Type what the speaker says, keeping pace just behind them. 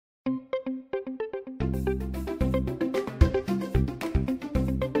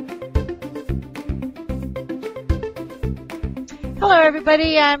Hello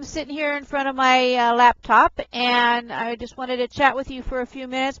everybody, I'm sitting here in front of my laptop and I just wanted to chat with you for a few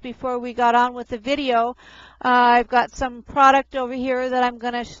minutes before we got on with the video. I've got some product over here that I'm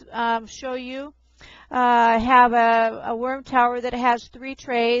going to show you. I have a worm tower that has 3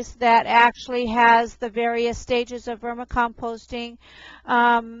 trays that actually has the various stages of vermicomposting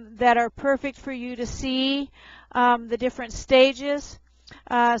that are perfect for you to see the different stages.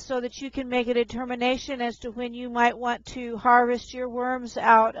 So that you can make a determination as to when you might want to harvest your worms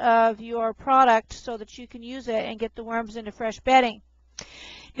out of your product so that you can use it and get the worms into fresh bedding.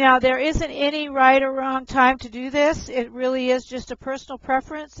 Now, there isn't any right or wrong time to do this. It really is just a personal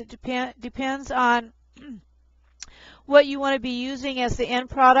preference. It depends on what you want to be using as the end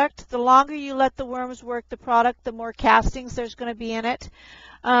product. The longer you let the worms work the product, the more castings there's going to be in it.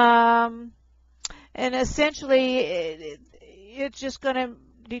 And essentially, it's just going to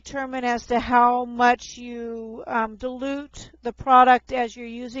determine as to how much you dilute the product as you're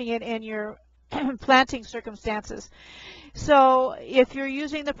using it in your planting circumstances. So if you're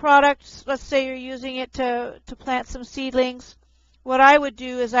using the product, let's say you're using it to plant some seedlings, what I would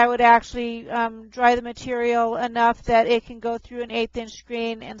do is I would actually dry the material enough that it can go through an 1/8 inch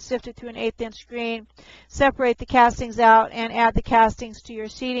screen and sift it through an 1/8 inch screen, separate the castings out, and add the castings to your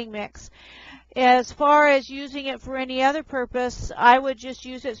seeding mix. As far as using it for any other purpose, I would just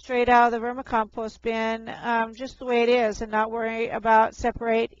use it straight out of the vermicompost bin, just the way it is, and not worry about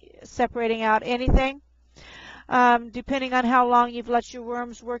separating out anything. Depending on how long you've let your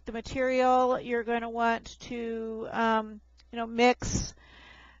worms work the material, you're going to want to mix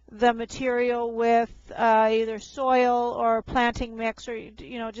the material with either soil or planting mix, or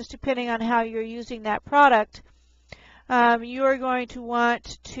just depending on how you're using that product. You are going to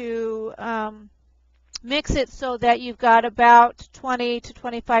want to mix it so that you've got about 20 to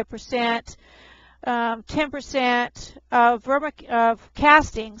 25%, 10% of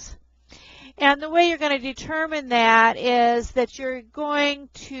castings. And the way you're going to determine that is that you're going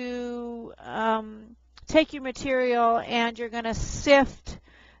to take your material and you're going to sift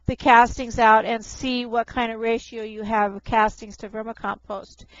the castings out and see what kind of ratio you have of castings to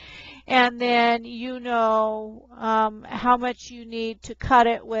vermicompost. And then you know how much you need to cut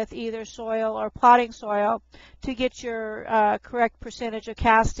it with either soil or potting soil to get your correct percentage of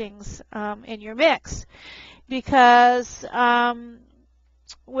castings in your mix. Because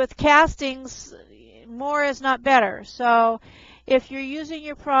with castings, more is not better. So if you're using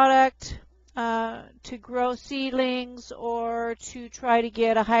your product to grow seedlings or to try to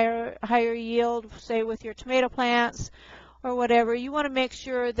get a higher yield, say with your tomato plants or whatever, you want to make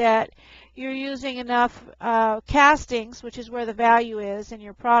sure that you're using enough castings, which is where the value is in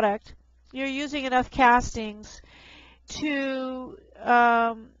your product. You're using enough castings to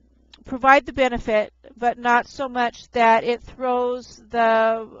provide the benefit, but not so much that it throws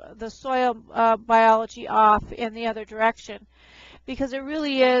the soil biology off in the other direction, because it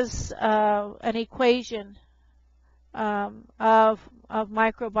really is an equation of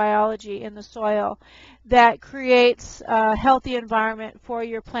microbiology in the soil that creates a healthy environment for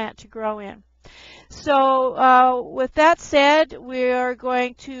your plant to grow in. So with that said, we are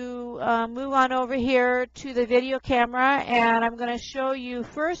going to move on over here to the video camera, and I'm going to show you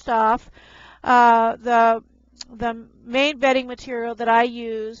first off the main bedding material that I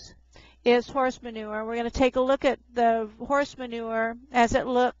use is horse manure. We're going to take a look at the horse manure as it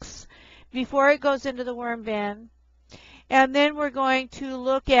looks before it goes into the worm bin. And then we're going to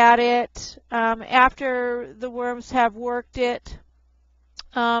look at it after the worms have worked it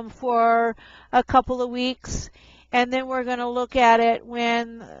for a couple of weeks. And then we're going to look at it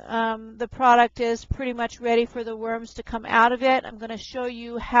when the product is pretty much ready for the worms to come out of it. I'm going to show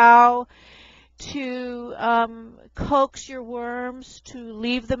you how to coax your worms to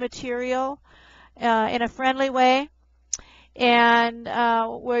leave the material in a friendly way, and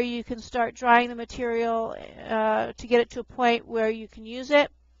where you can start drying the material to get it to a point where you can use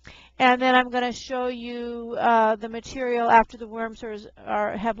it. And then I'm going to show you the material after the worms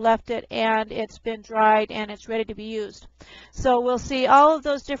have left it and it's been dried and it's ready to be used. So we'll see all of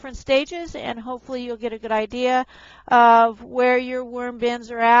those different stages, and hopefully you'll get a good idea of where your worm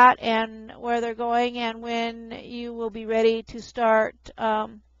bins are at and where they're going and when you will be ready to start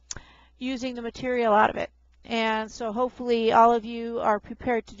using the material out of it. And so hopefully all of you are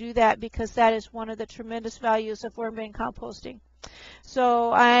prepared to do that, because that is one of the tremendous values of worm bin composting.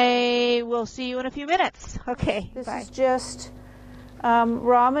 So I will see you in a few minutes. Okay, this bye. Is just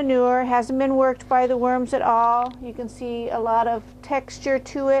raw manure, hasn't been worked by the worms at all. You can see a lot of texture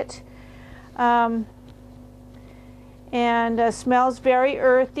to it, and smells very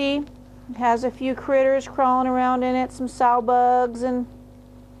earthy. It has a few critters crawling around in it, some sow bugs and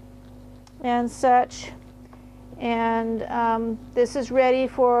such. And this is ready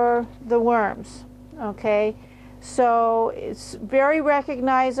for the worms. Okay, so it's very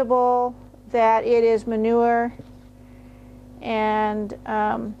recognizable that it is manure, and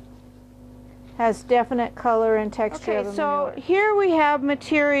has definite color and texture of a manure. Okay, so here we have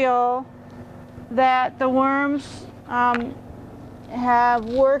material that the worms have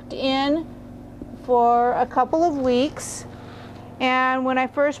worked in for a couple of weeks, and when I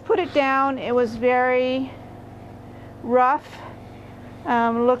first put it down it was very rough.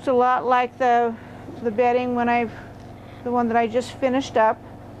 Looked a lot like the bedding the one that I just finished up.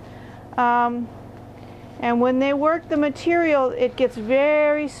 And when they work the material, it gets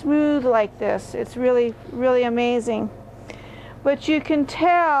very smooth like this. It's really, really amazing. But you can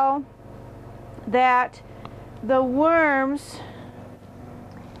tell that the worms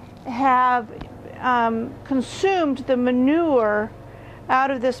have consumed the manure out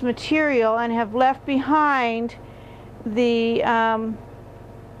of this material and have left behind the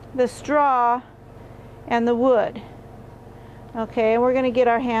straw and the wood. Okay, and we're going to get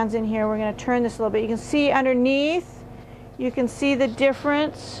our hands in here. We're going to turn this a little bit. You can see underneath, you can see the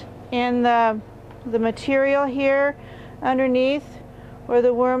difference in the material here underneath where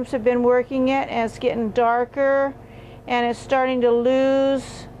the worms have been working it, and it's getting darker and it's starting to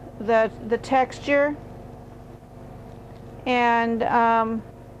lose the texture. And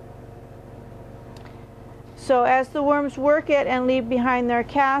so as the worms work it and leave behind their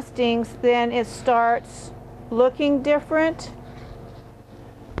castings, then it starts looking different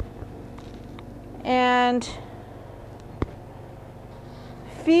and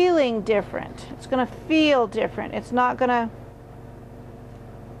feeling different. It's going to feel different. It's not going to...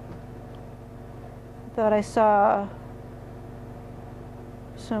 I thought I saw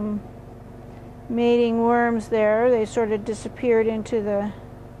some mating worms there. They sort of disappeared into the...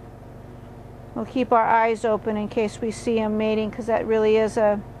 We'll keep our eyes open in case we see them mating, because that really is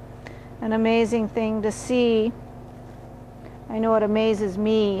an amazing thing to see. I know it amazes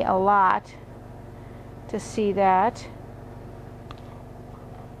me a lot to see that.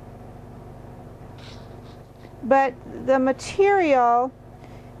 But the material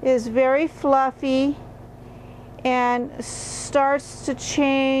is very fluffy and starts to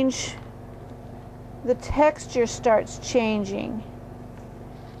change. The texture starts changing.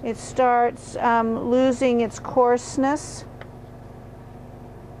 It starts losing its coarseness.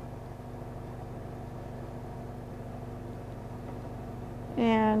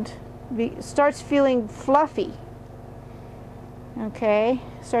 And starts feeling fluffy. Okay,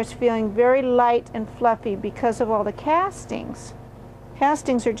 starts feeling very light and fluffy because of all the castings.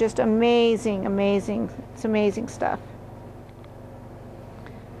 Castings are just amazing, amazing. It's amazing stuff.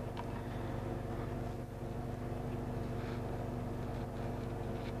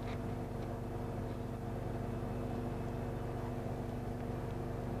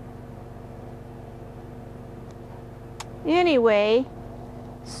 Anyway,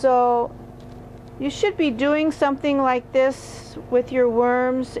 so you should be doing something like this with your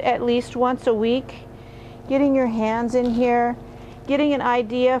worms at least once a week. Getting your hands in here, getting an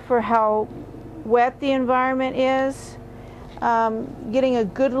idea for how wet the environment is, getting a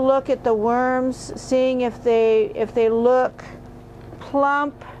good look at the worms, seeing if they look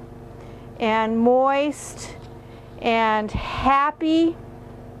plump and moist and happy,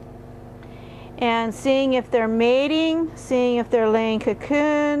 and seeing if they're mating, seeing if they're laying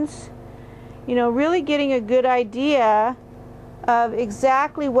cocoons. You know, really getting a good idea of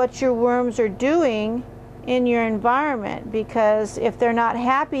exactly what your worms are doing in your environment, because if they're not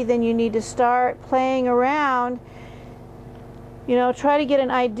happy, then you need to start playing around. You know, try to get an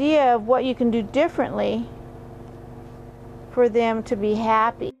idea of what you can do differently for them to be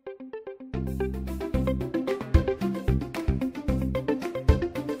happy.